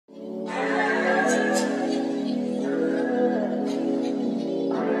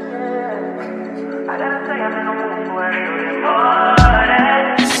So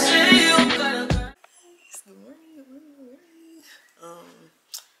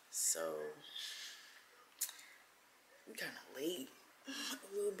we kind of late a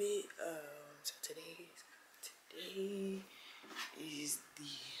little bit. So today is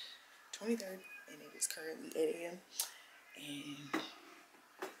the 23rd, and it is currently 8 a.m. And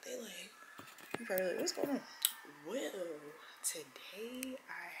they like, you probably like, what's going on? Well, today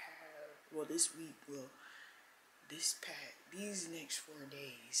I have, well, this week, well, these next 4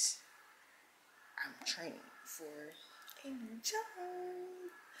 days, I'm training for a new job.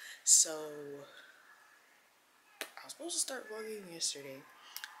 So I was supposed to start vlogging yesterday,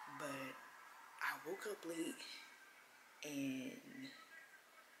 but I woke up late, and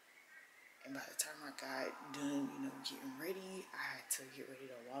by the time I got done, you know, getting ready, I had to get ready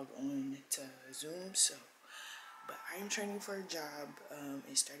to log on to Zoom. So, but I am training for a job.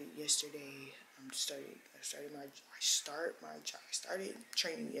 It started yesterday. I started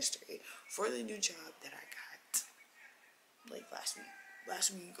training yesterday for the new job that I got like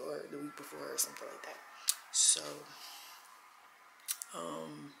last week or the week before or something like that. So,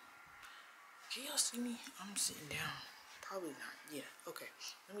 can y'all see me? I'm sitting down. Probably not. Yeah. Okay.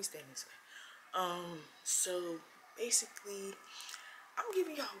 Let me stand this way. So basically, I'm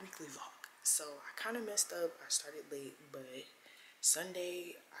giving y'all a weekly vlog. So I kind of messed up. I started late, but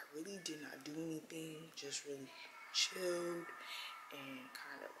Sunday I really did not do anything. Just really chilled and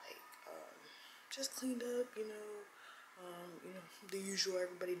kind of like just cleaned up. You know the usual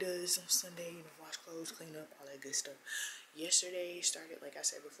everybody does on Sunday. You know, wash clothes, clean up, all that good stuff. Yesterday started, like I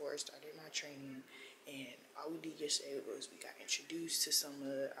said before, started my training, and all we did yesterday was we got introduced to some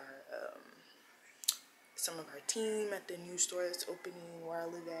of our team at the new store that's opening where I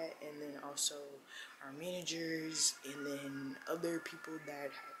live at, and then also our managers, and then other people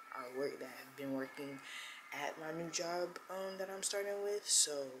that have been working at my new job that I'm starting with.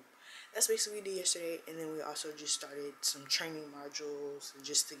 So that's basically what we did yesterday. And then we also just started some training modules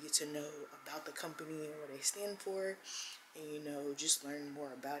just to get to know about the company and what they stand for, and you know, just learn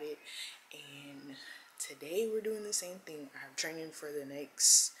more about it. And today we're doing the same thing. I have training for the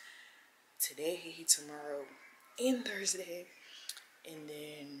next today, tomorrow, and Thursday, and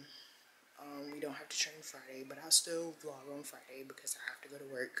then we don't have to train Friday, but I'll still vlog on Friday because I have to go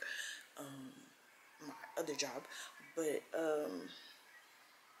to work, my other job. But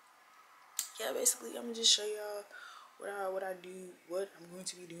yeah, basically I'm gonna just show y'all what I do, what I'm going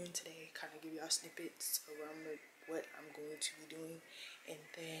to be doing today, kind of give y'all snippets around what I'm going to be doing, and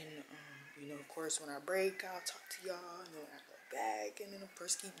then you know, of course, when I break, I'll talk to y'all, and then I go back, and then of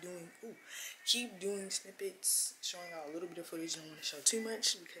course keep doing snippets, showing y'all a little bit of footage. I don't want to show too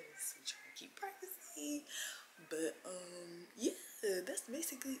much because we're trying to keep privacy. But yeah, that's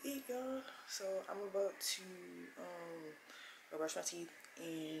basically it, y'all. So I'm about to go brush my teeth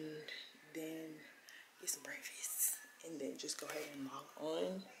and then get some breakfast, and then just go ahead and log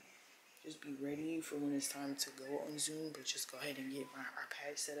on. Just be ready for when it's time to go on Zoom, but just go ahead and get our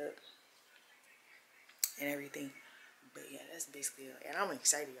pad set up and everything. But yeah, that's basically it. And I'm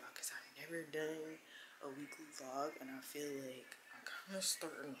excited, y'all, because I've never done a weekly vlog, and I feel like I'm kind of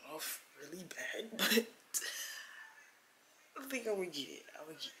starting off really bad, but I think I'm gonna get it.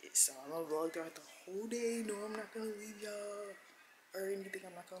 So I'm gonna vlog throughout the whole day. No, I'm not gonna leave y'all or anything.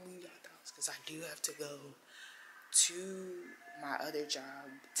 I'm not gonna leave y'all at the house because I do have to go to my other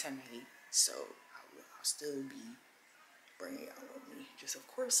job tonight. So I'll still be bringing y'all with me. Just of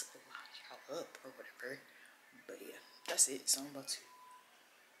course lock y'all up or whatever. But yeah, that's it. So I'm about to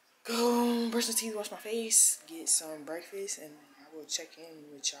go brush my teeth, wash my face, get some breakfast, and I will check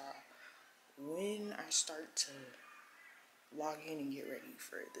in with y'all when I start to log in and get ready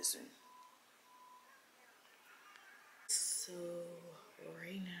for the Zoom. So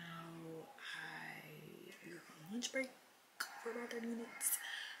right now we're on lunch break for about 30 minutes.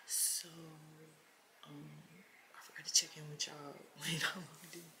 So I forgot to check in with y'all when I'm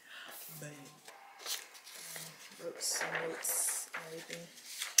logged in, but wrote some notes and everything.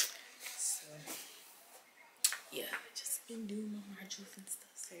 So yeah, just been doing my modules and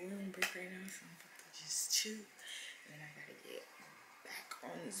stuff. So we're on break right now, so I'm about to just chill, and then I gotta get back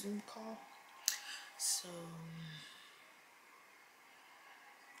on the Zoom call. So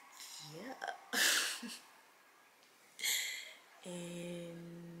yeah.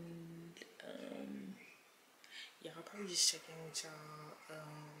 And yeah, I'll probably just check in with y'all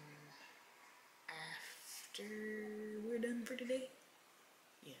after we're done for today.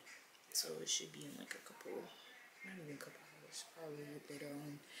 Yeah, so it should be in like a couple, not even a couple hours, probably later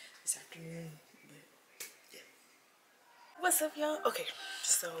on this afternoon. But yeah. What's up, y'all? Okay,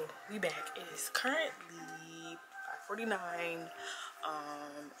 so we back. It is currently 5:49.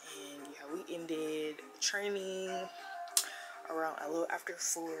 And yeah, we ended training around a little after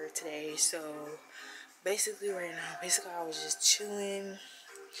 4 today. So basically right now, I was just chilling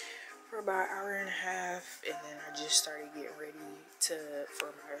for about an hour and a half, and then I just started getting ready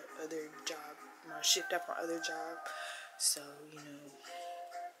for my other job, my shift at my other job. So, you know,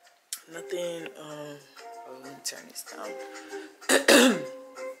 nothing, oh, let me turn this down.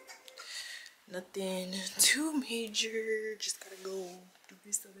 Nothing too major, just gotta go do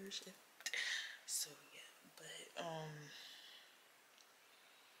this other shit. So yeah, but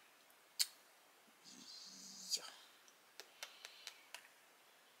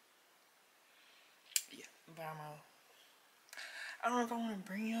yeah, but I don't know if I want to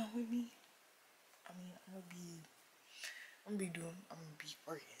bring y'all with me. I mean, I'm gonna be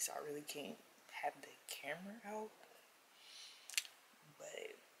working, so I really can't have the camera out.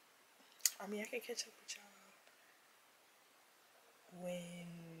 But I mean, I can catch up with y'all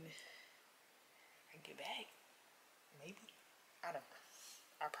when I get back. Maybe, I don't know.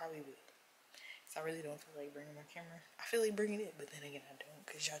 I probably will. So I really don't feel like bringing my camera. I feel like bringing it, but then again I don't,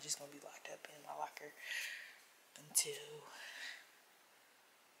 because y'all just gonna be locked up in my locker until,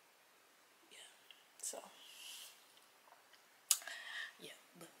 yeah. So yeah,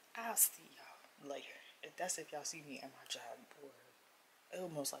 but I'll see y'all later. If y'all see me at my job, or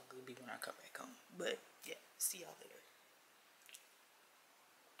it'll most likely be when I come back home. But yeah, see y'all later.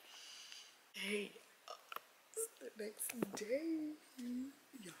 Hey, it's the next day.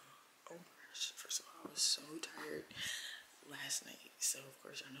 Yeah. Oh my gosh. First of all, I was so tired last night. So of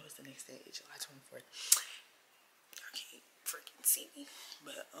course y'all know it's the next day, July 24th. Y'all can't freaking see me.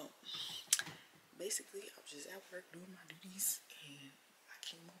 But basically I was just at work doing my duties, and I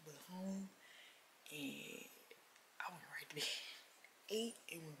came over home and I went right to bed. Ate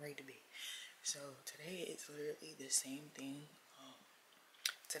and went right to bed. So today it's literally the same thing.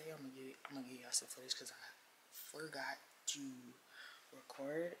 Today I'm gonna give y'all some footage because I forgot to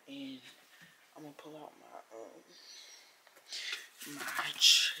record, and I'm gonna pull out my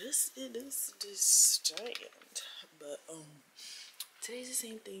chest. It is stand. But today's the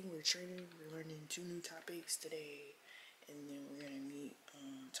same thing. We're training. We're learning 2 new topics today, and then we're gonna meet,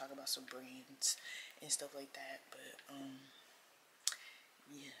 talk about some brands and stuff like that. But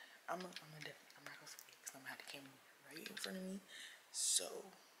yeah, I'm not gonna forget because I'm gonna have the camera right in front of me.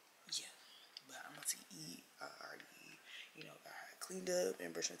 So yeah, but I'm about to eat. I already, I cleaned up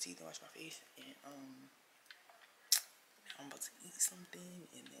and brushed my teeth and washed my face, and I'm about to eat something,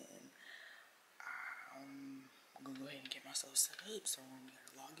 and then I'm gonna go ahead and get myself set up. So when we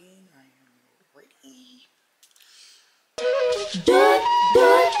gotta log in, I am ready. Do it, do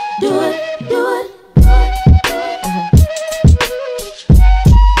it, do it, do it.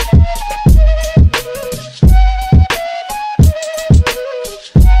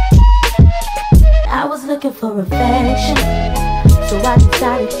 I was looking for affection, so I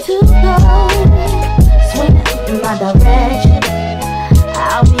decided to go swinging in my direction.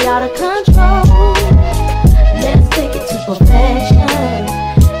 I'll be out of control. Let's take it to perfection,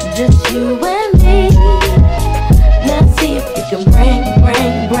 just you and me. Let's see if you can bring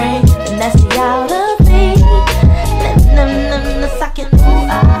the nasty out of me.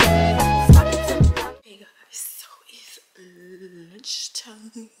 Hey guys, so it's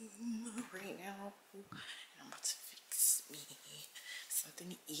lunchtime right now, and I'm about to fix me something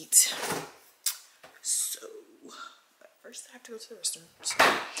to eat. So, but first I have to go to the restroom. So I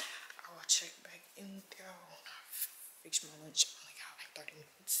will check back in with y'all. Fix my lunch. I only got like 30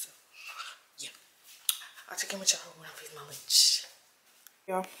 minutes. So yeah, I'll check in with y'all when I fix my lunch.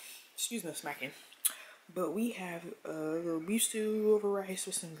 Y'all, excuse me smacking. But we have a little beef stew over rice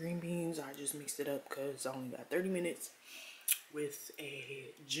with some green beans. I just mixed it up because I only got 30 minutes with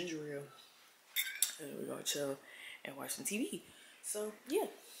a ginger ale. And we're gonna chill and watch some TV. So yeah,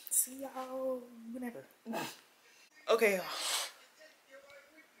 see y'all whenever. Okay,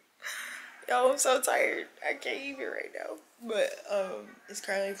 y'all, I'm so tired. I can't eat it right now. But it's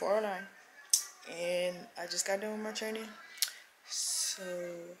currently 4:09, and I just got done with my training. So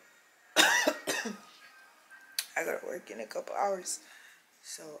I gotta work in a couple hours.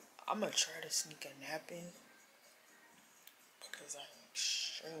 So I'm gonna try to sneak a nap in because I'm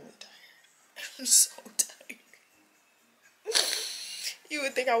extremely tired. I'm so tired. You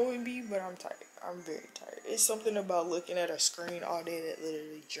would think I wouldn't be, but I'm tired. I'm very tired. It's something about looking at a screen all day that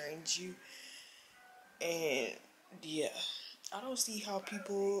literally drains you. And yeah, I don't see how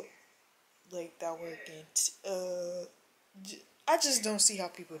people like that work in I just don't see how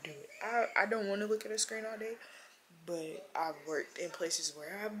people do it. I don't want to look at a screen all day, but I've worked in places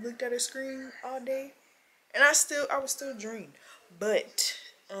where I've looked at a screen all day, and I was still drained. But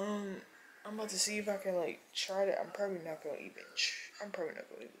I'm about to see if I can like try to. I'm probably not gonna even. I'm probably not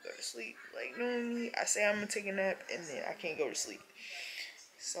gonna even go to sleep. Like normally, I say I'm gonna take a nap and then I can't go to sleep.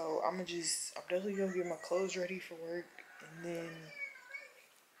 So I'm definitely gonna get my clothes ready for work, and then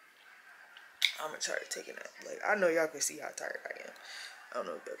I'm gonna try to take a nap. Like I know y'all can see how tired I am. I don't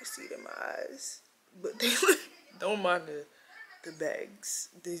know if y'all can see it in my eyes, but they don't mind the bags.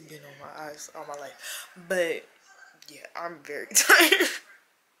 They've been on my eyes all my life. But yeah, I'm very tired.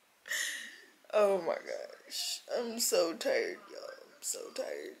 Oh my gosh. I'm so tired, y'all. I'm so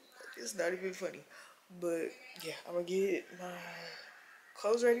tired. Like, it's not even funny. But yeah, I'm gonna get my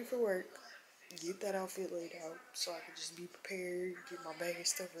clothes ready for work. Get that outfit laid out so I can just be prepared, get my bag and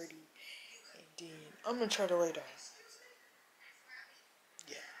stuff ready. And then I'm gonna try to lay down.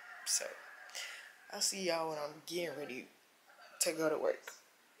 Yeah. So I'll see y'all when I'm getting ready to go to work.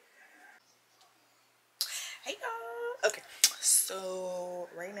 Hey y'all. Okay. So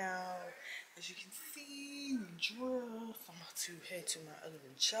right now, as you can see, we dressed. I'm about to head to my other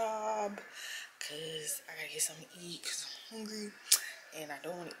job because I gotta get something to eat because I'm hungry and I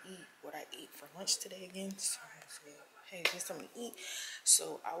don't want to eat what I ate for lunch today again. So I'm just gonna, hey, get something to eat.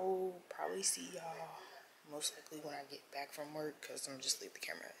 So I will probably see y'all most likely when I get back from work because I'm just leave the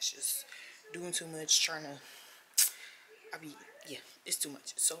camera. It's just doing too much, trying to, yeah, it's too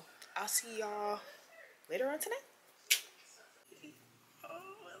much. So I'll see y'all later on tonight.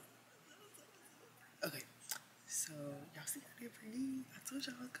 Okay, so y'all see how they're pretty? I told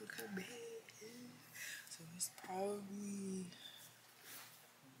y'all I could come back. So it's probably,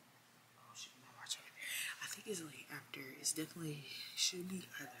 oh shit, my watch on it. I think it's like after, it's definitely, should be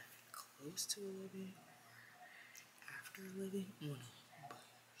either close to 11 or after 11. One of them. But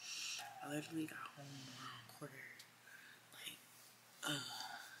I literally got home around quarter, like,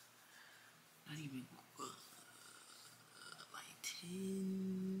 not even, like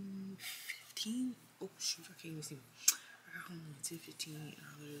 10, 15. Oh shoot, I can't even see. I got home at 10:15 and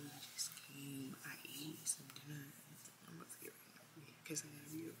I literally just came. I ate some dinner and I'm about to get ready to bed because I gotta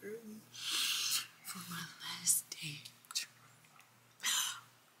be up early for my last day.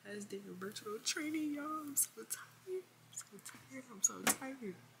 Last day of virtual training, y'all. I'm so tired. I'm so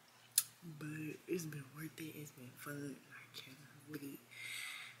tired. But it's been worth it. It's been fun. I cannot wait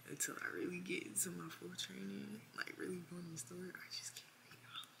until I really get into my full training. Like really going in the store. I just can't wait,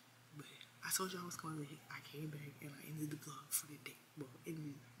 y'all. But I told y'all I was going to hit. I came back and I ended the vlog for the day. Well,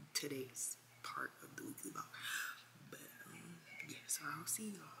 in today's part of the weekly vlog. But yeah, so I'll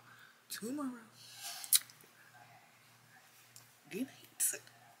see y'all tomorrow. Good night.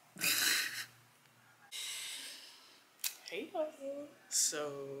 Hey y'all.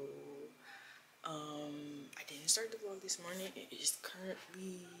 So I didn't start the vlog this morning. It is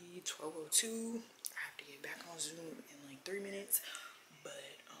currently 12:02. I have to get back on Zoom in like 3 minutes.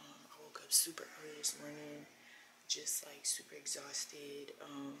 But I woke up super early this morning, just like super exhausted.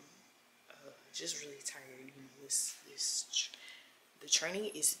 Just really tired. You know, the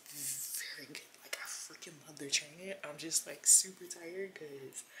training is very good. Like I freaking love the training. I'm just like super tired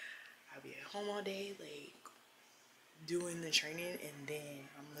because I'll be at home all day, like doing the training, and then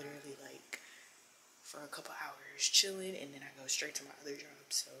I'm literally like for a couple hours chilling, and then I go straight to my other job.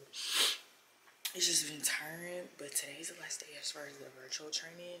 So it's just been tiring. But today's the last day as far as the virtual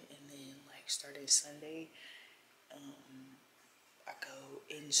training, and then like starting Sunday, I go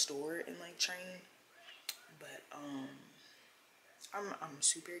in store and like train. But I'm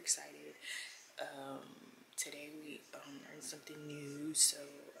super excited. Today we learned something new. So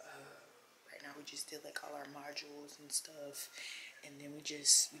right now we just did like all our modules and stuff, and then we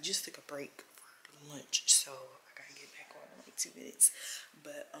just took a break for lunch. So I gotta get back on in like 2 minutes.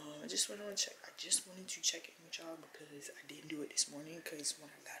 But I just wanted to check in with y'all because I didn't do it this morning because when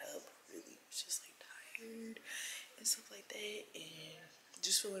I got up, I really was just like tired and stuff like that, and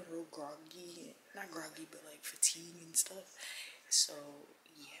just feeling real groggy. Not groggy, but like fatigue and stuff. So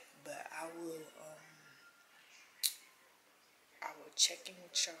yeah, but I will check in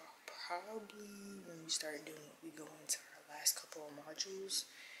with y'all probably when we start doing it. We go into our last couple of modules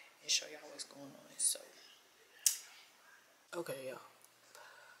and show y'all what's going on. So okay, y'all.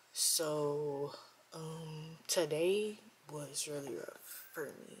 So today was really rough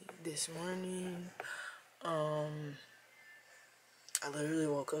for me. This morning, I literally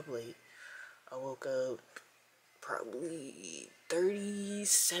woke up late. I woke up probably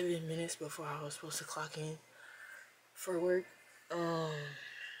 37 minutes before I was supposed to clock in for work.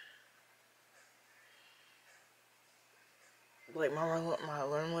 like my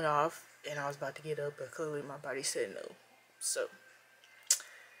alarm went off and I was about to get up, but clearly my body said no. So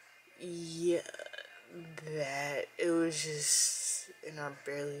yeah, that it was just, and I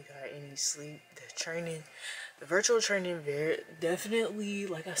barely got any sleep. The virtual training, very definitely,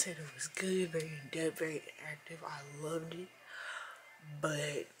 like I said, it was good, very in depth, very active. I loved it,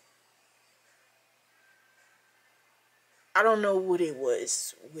 but I don't know what it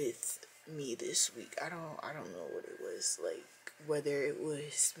was with me this week. I don't know what it was, like whether it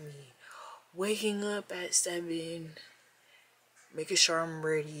was me waking up at 7, making sure I'm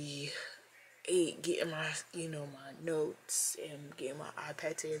ready, 8, getting my, my notes and getting my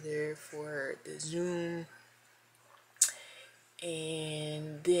iPad together for the Zoom,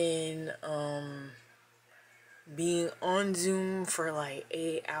 and then being on Zoom for like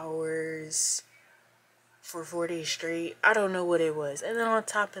 8 hours for 4 days straight. I don't know what it was. And then on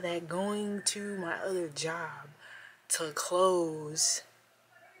top of that, going to my other job to close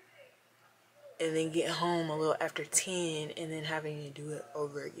and then get home a little after 10 and then having to do it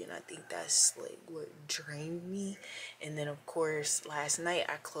over again. I think that's like what drained me. And then of course last night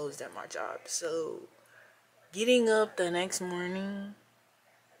I closed at my job. So getting up the next morning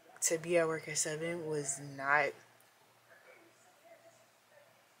to be at work at 7 was not,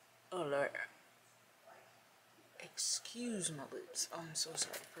 oh Lord, excuse my lips. I'm so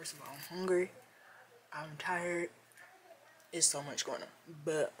sorry. First of all, I'm hungry. I'm tired. It's so much going on.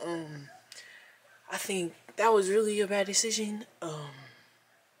 But I think that was really a bad decision.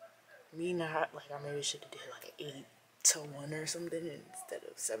 Me not, like, I maybe should have did like 8 to 1 or something instead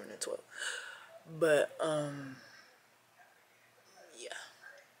of 7 to 12. But yeah.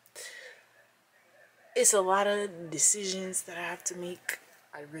 It's a lot of decisions that I have to make.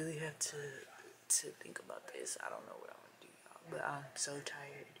 I really have to think about this. I don't know what I'm gonna do, y'all, but I'm so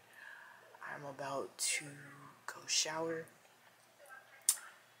tired. I'm about to go shower,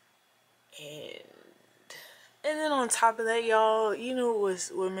 and then on top of that, y'all, you know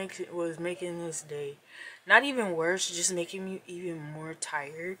what was making this day not even worse, just making me even more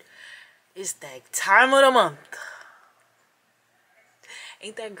tired. It's that time of the month.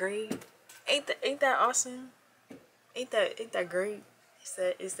 Ain't that great? Ain't that awesome? Ain't that great?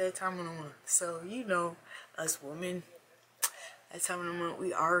 It's that time of the month. So us women, that time of the month,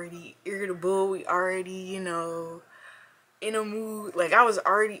 we already irritable. We already, in a mood. Like, I was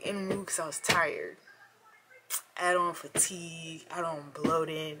already in a mood because I was tired. Add on fatigue, add on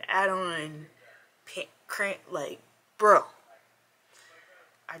bloating, add on cramp. Like, bro,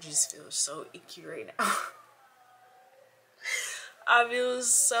 I just feel so icky right now. I feel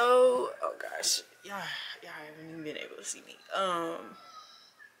so, oh gosh, y'all haven't even been able to see me.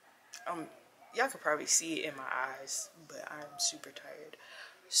 Y'all could probably see it in my eyes, but I'm super tired.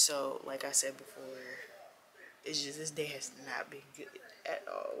 So, like I said before, it's just, this day has not been good at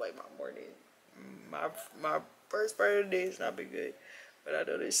all. Like, my morning, my first part of the day has not been good, but I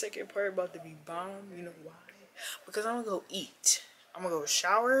know the second part about to be bomb. You know why? Because I'm gonna go eat. I'm gonna go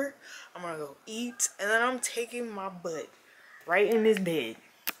shower, I'm gonna go eat, and then I'm taking my butt right in this bed.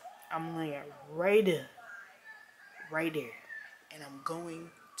 I'm laying right there, and I'm going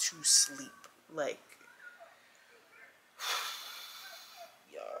to sleep. Like,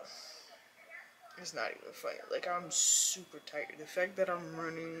 y'all, it's not even funny. Like, I'm super tired. The fact that I'm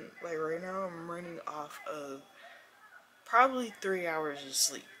running, like right now, I'm running off of probably 3 hours of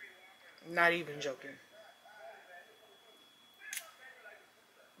sleep. Not even joking.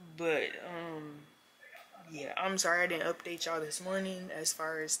 But yeah, I'm sorry I didn't update y'all this morning as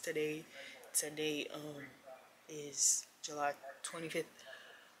far as today. Today is July 25th.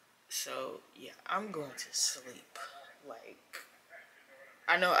 So yeah, I'm going to sleep. Like,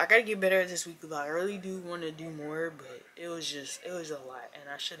 I know I gotta get better at this week because I really do want to do more, but it was a lot, and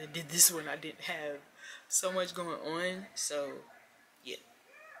I should have did this when I didn't have so much going on. So yeah,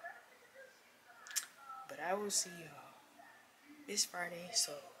 but I will see y'all. It's Friday,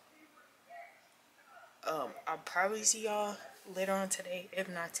 so I'll probably see y'all later on today. If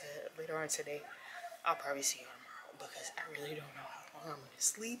not later on today, I'll probably see y'all tomorrow because I really don't know how long I'm gonna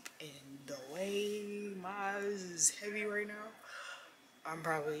sleep, and the way my eyes is heavy right now, I'm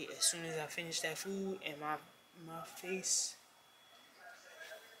probably, as soon as I finish that food and my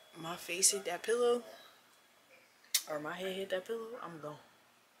face hit that pillow, or my head hit that pillow, I'm gone.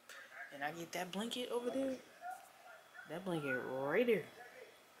 And I get that blanket over there, that blanket right there,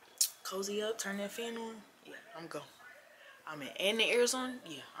 cozy up, turn that fan on, yeah, I'm gone. I'm in, and the air's on,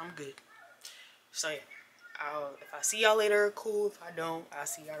 yeah, I'm good. So yeah, if I see y'all later, cool. If I don't, I'll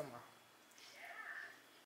see y'all tomorrow.